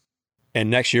happen. And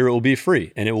next year it will be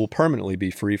free, and it will permanently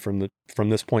be free from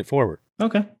this point forward.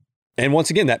 Okay. And once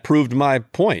again, that proved my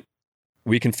point.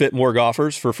 We can fit more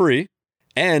golfers for free,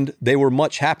 and they were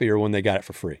much happier when they got it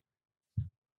for free.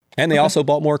 And they also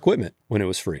bought more equipment when it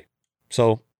was free.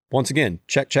 So once again,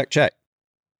 check.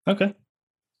 Okay,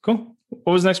 cool.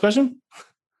 What was the next question?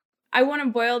 I want to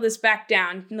boil this back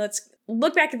down. Let's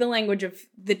look back at the language of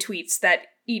the tweets that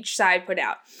each side put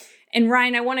out. And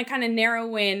Ryan, I want to kind of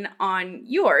narrow in on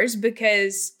yours,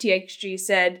 because TXG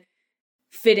said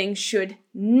fitting should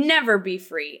never be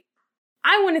free.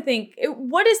 I want to think,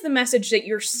 what is the message that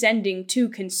you're sending to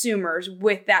consumers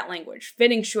with that language?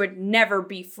 Fitting should never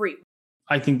be free.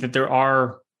 I think that there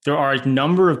are a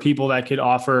number of people that could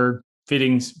offer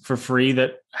fittings for free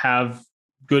that have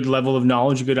good level of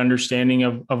knowledge, good understanding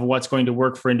of what's going to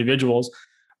work for individuals.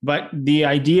 But the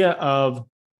idea of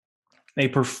a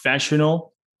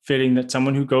professional fitting, that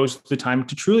someone who goes through the time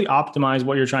to truly optimize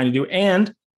what you're trying to do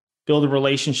and build a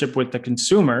relationship with the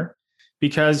consumer,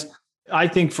 because I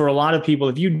think for a lot of people,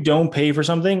 if you don't pay for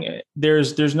something,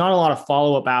 there's not a lot of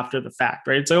follow-up after the fact,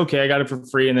 right? It's like, okay, I got it for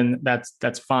free, and then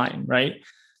that's fine, right?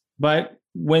 But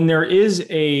when there is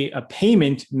a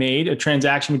payment made, a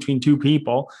transaction between two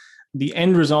people, the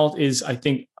end result is, I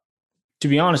think, to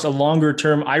be honest, a longer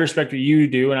term. I respect what you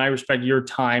do, and I respect your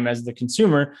time as the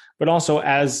consumer, but also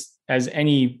as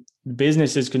any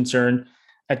business is concerned,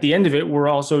 at the end of it, we're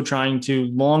also trying to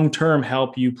long-term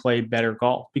help you play better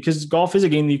golf, because golf is a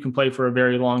game that you can play for a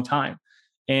very long time.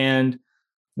 And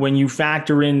when you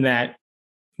factor in that,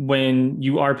 when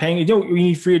you are paying, we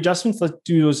need free adjustments. Let's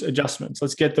do those adjustments.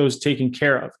 Let's get those taken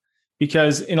care of,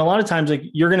 because in a lot of times, like,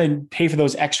 you're going to pay for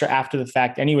those extra after the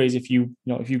fact anyways. If you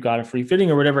got a free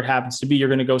fitting or whatever it happens to be, you're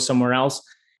going to go somewhere else.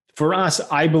 For us,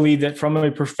 I believe that from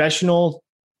a professional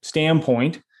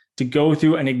standpoint, to go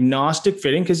through an agnostic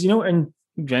fitting, because, and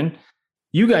again,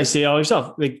 you guys say it all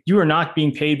yourself, like, you are not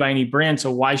being paid by any brand, so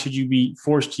why should you be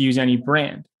forced to use any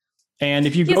brand? And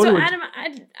if you go to Adam,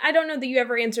 I don't know that you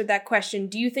ever answered that question.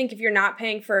 Do you think if you're not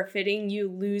paying for a fitting, you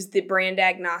lose the brand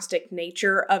agnostic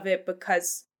nature of it,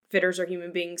 because fitters are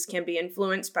human beings, can be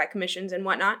influenced by commissions and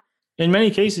whatnot? In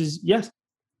many cases, yes.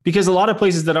 Because a lot of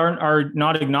places that are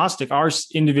not agnostic are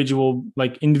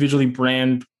individually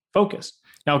brand focused.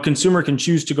 Now, a consumer can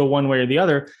choose to go one way or the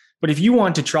other, but if you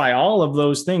want to try all of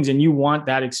those things and you want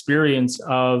that experience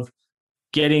of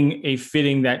getting a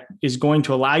fitting that is going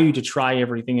to allow you to try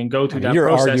everything and go through that You're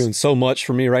process. You're arguing so much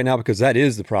for me right now, because that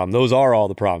is the problem. Those are all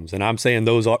the problems. And I'm saying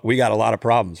we got a lot of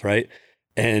problems, right?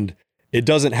 And it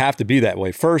doesn't have to be that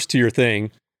way. First, to your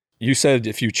thing, you said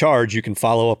if you charge, you can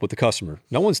follow up with the customer.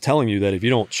 No one's telling you that if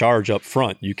you don't charge up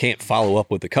front, you can't follow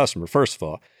up with the customer, first of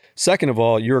all. Second of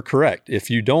all, you're correct. If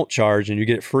you don't charge and you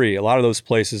get it free, a lot of those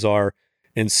places are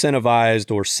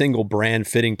incentivized or single brand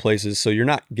fitting places. So you're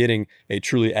not getting a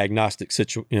truly agnostic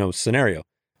scenario.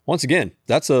 Once again,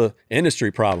 that's a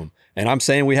industry problem. And I'm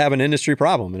saying we have an industry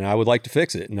problem, and I would like to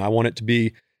fix it. And I want it to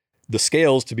be the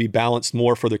scales to be balanced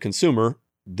more for the consumer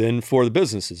than for the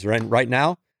businesses. Right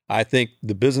now, I think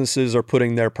the businesses are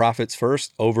putting their profits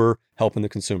first over helping the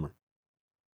consumer.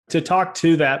 To talk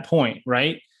to that point,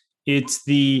 right? It's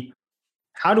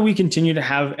how do we continue to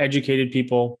have educated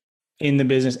people in the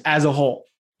business as a whole?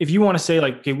 If you want to say,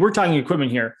 like, okay, we're talking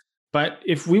equipment here, but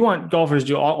if we want golfers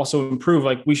to also improve,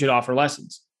 like, we should offer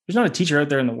lessons. There's not a teacher out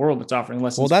there in the world that's offering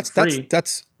lessons. Well, for free.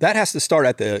 that has to start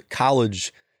at the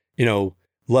college,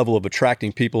 level of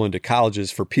attracting people into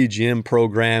colleges for PGM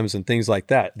programs and things like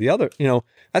that. The other,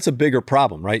 that's a bigger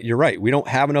problem, right? You're right. We don't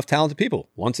have enough talented people.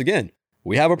 Once again,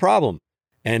 we have a problem.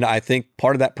 And I think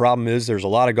part of that problem is there's a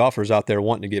lot of golfers out there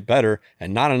wanting to get better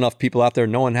and not enough people out there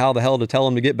knowing how the hell to tell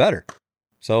them to get better.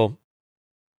 So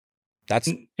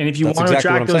and if you want to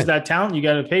attract that talent, you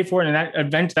got to pay for it. And that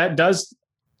event, that does,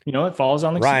 it falls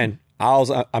on the Ryan, I'm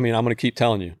going to keep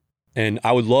telling you. And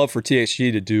I would love for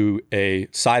TXG to do a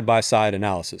side-by-side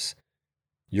analysis.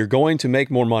 You're going to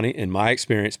make more money, in my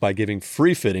experience, by giving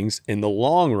free fittings in the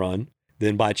long run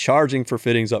than by charging for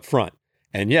fittings up front.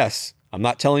 And yes, I'm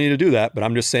not telling you to do that, but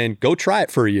I'm just saying go try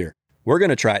it for a year. We're going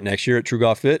to try it next year at True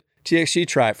Golf Fit. TXG,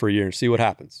 try it for a year and see what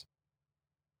happens.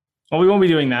 Well, we won't be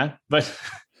doing that, but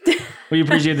we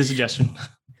appreciate the suggestion.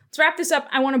 Let's wrap this up.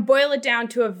 I want to boil it down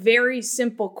to a very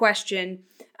simple question.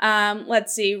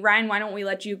 Let's see. Ryan, why don't we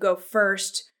let you go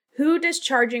first? Who does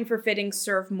charging for fittings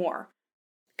serve more?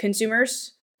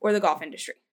 Consumers or the golf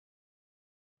industry?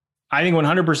 I think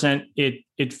 100%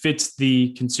 it fits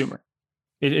the consumer.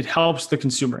 It helps the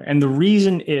consumer. And the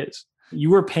reason is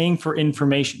you are paying for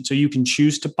information, so you can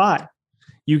choose to buy.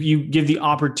 You give the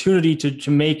opportunity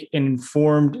to make an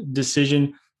informed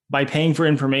decision by paying for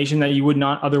information that you would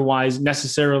not otherwise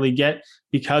necessarily get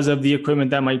because of the equipment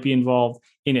that might be involved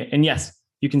in it. And yes,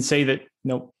 you can say that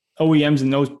OEMs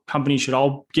and those companies should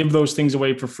all give those things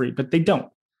away for free, but they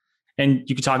don't. And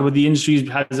you could talk about the industry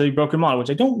has a broken model, which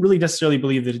I don't really necessarily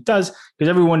believe that it does, because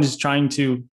everyone is trying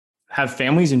to have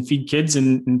families and feed kids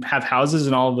and have houses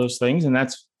and all of those things. And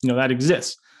that's, that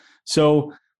exists.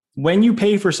 So when you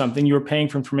pay for something, you're paying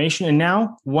for information. And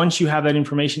now once you have that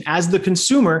information as the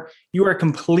consumer, you are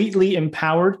completely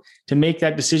empowered to make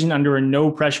that decision under a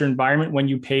no pressure environment when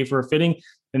you pay for a fitting.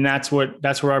 And that's where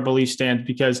our belief stands,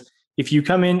 because if you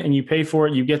come in and you pay for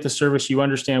it, you get the service, you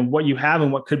understand what you have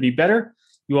and what could be better.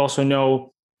 You also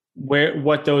know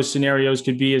what those scenarios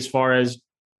could be as far as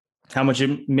how much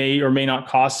it may or may not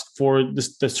cost for the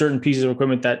certain pieces of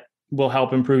equipment that will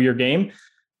help improve your game.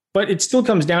 But it still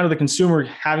comes down to the consumer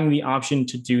having the option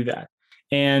to do that.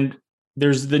 And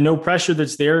there's the no pressure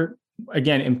that's there,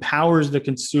 again, empowers the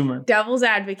consumer. Devil's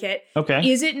advocate. Okay.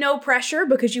 Is it no pressure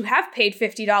because you have paid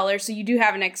 $50, so you do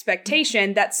have an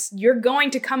expectation that you're going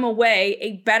to come away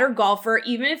a better golfer,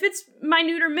 even if it's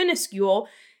minute or minuscule,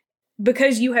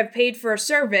 because you have paid for a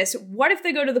service? What if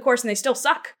they go to the course and they still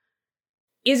suck?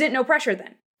 Is it no pressure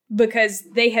then? Because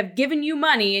they have given you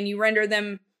money and you render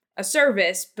them a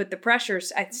service, but the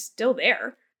pressure's still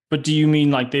there. But do you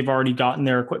mean like they've already gotten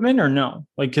their equipment or no?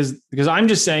 Like, because I'm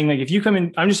just saying, like, if you come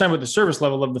in, I'm just talking about the service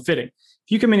level of the fitting. If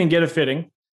you come in and get a fitting,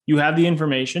 you have the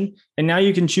information, and now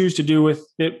you can choose to do with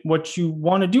it what you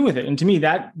want to do with it. And to me,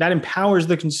 that empowers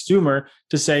the consumer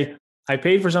to say, I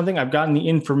paid for something, I've gotten the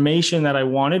information that I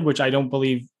wanted, which I don't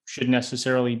believe should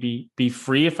necessarily be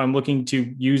free if I'm looking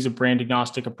to use a brand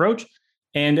agnostic approach.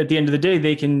 And at the end of the day,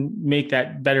 they can make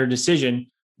that better decision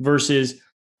versus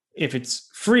if it's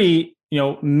free,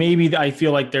 maybe I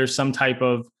feel like there's some type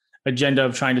of agenda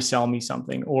of trying to sell me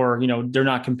something, or, they're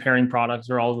not comparing products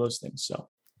or all of those things. So,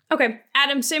 okay.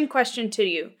 Adam, same question to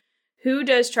you. Who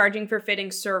does charging for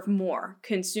fittings serve more,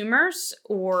 consumers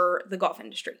or the golf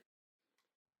industry?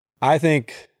 I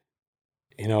think,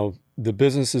 the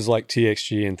businesses like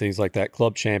TXG and things like that,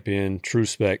 Club Champion,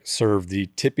 TrueSpec, serve the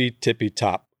tippy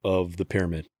top of the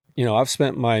pyramid. I've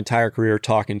spent my entire career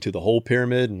talking to the whole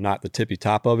pyramid and not the tippy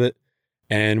top of it.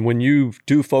 And when you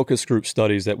do focus group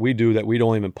studies that we do that we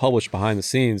don't even publish behind the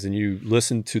scenes, and you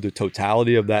listen to the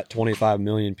totality of that 25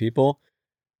 million people,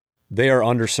 they are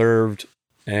underserved.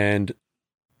 And,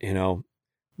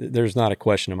 there's not a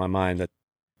question in my mind that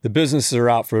the businesses are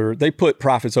out they put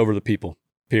profits over the people,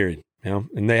 period.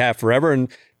 And they have forever,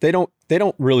 and they don't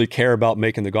really care about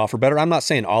making the golfer better. I'm not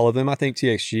saying all of them. I think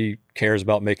TXG cares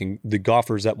about making the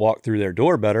golfers that walk through their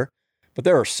door better, but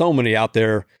there are so many out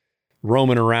there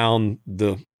roaming around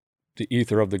the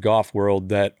ether of the golf world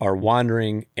that are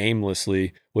wandering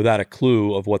aimlessly without a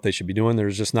clue of what they should be doing.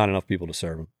 There's just not enough people to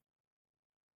serve them.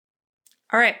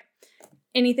 All right.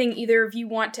 Anything either of you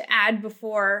want to add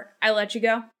before I let you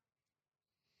go?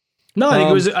 No, I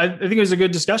think it was a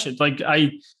good discussion. Like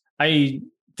I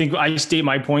think I state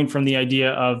my point from the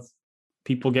idea of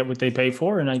people get what they pay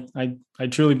for. And I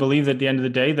truly believe that at the end of the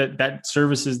day, that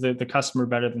services the customer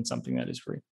better than something that is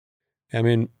free. I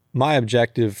mean, my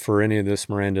objective for any of this,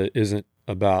 Miranda, isn't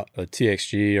about a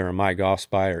TXG or a My Golf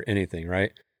Spy or anything,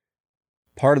 right?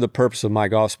 Part of the purpose of My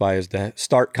Golf Spy is to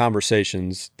start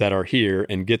conversations that are here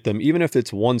and get them, even if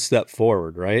it's one step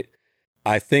forward, right?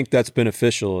 I think that's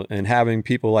beneficial, and having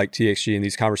people like TXG in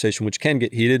these conversations, which can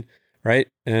get heated, right?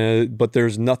 But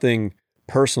there's nothing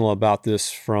personal about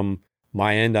this from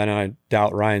my end, and I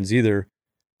doubt Ryan's either.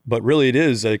 But really, it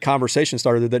is a conversation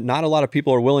starter that not a lot of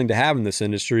people are willing to have in this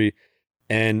industry.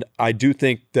 And I do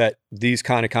think that these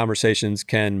kind of conversations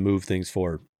can move things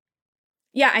forward.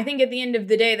 Yeah, I think at the end of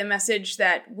the day, the message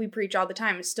that we preach all the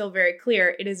time is still very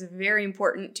clear. It is very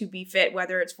important to be fit,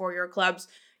 whether it's for your clubs,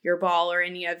 your ball, or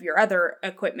any of your other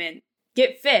equipment.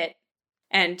 Get fit.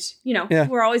 And,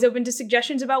 we're always open to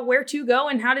suggestions about where to go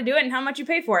and how to do it and how much you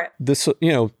pay for it. This,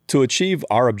 to achieve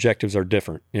our objectives are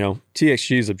different.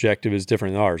 TXG's objective is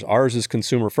different than ours. Ours is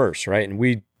consumer first, right? And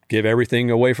we give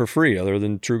everything away for free other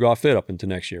than True Golf Fit up into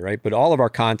next year, right? But all of our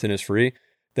content is free.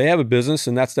 They have a business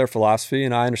and that's their philosophy,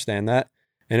 and I understand that.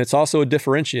 And it's also a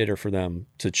differentiator for them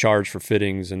to charge for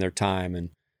fittings and their time.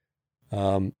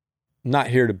 And not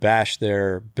here to bash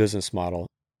their business model.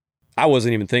 I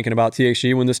wasn't even thinking about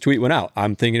TXG when this tweet went out.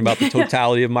 I'm thinking about the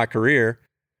totality of my career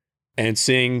and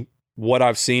seeing what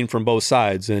I've seen from both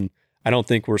sides. And I don't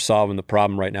think we're solving the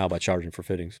problem right now by charging for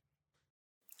fittings.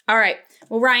 All right.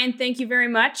 Well, Ryan, thank you very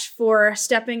much for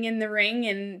stepping in the ring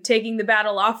and taking the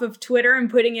battle off of Twitter and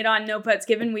putting it on No Putts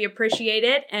Given. We appreciate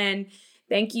it. And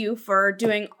thank you for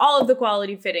doing all of the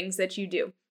quality fittings that you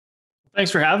do.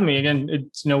 Thanks for having me. Again,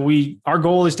 it's, our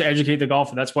goal is to educate the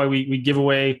golfer. That's why we give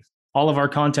away all of our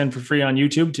content for free on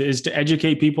YouTube is to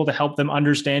educate people, to help them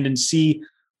understand and see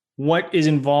what is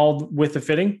involved with the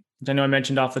fitting, which I know I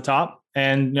mentioned off the top.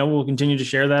 And we'll continue to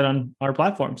share that on our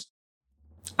platforms.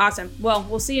 Awesome. Well,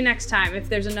 we'll see you next time if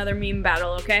there's another meme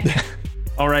battle, okay?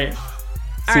 All right.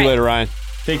 See you later, Ryan.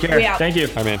 Take care. Thank you.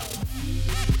 Bye, man.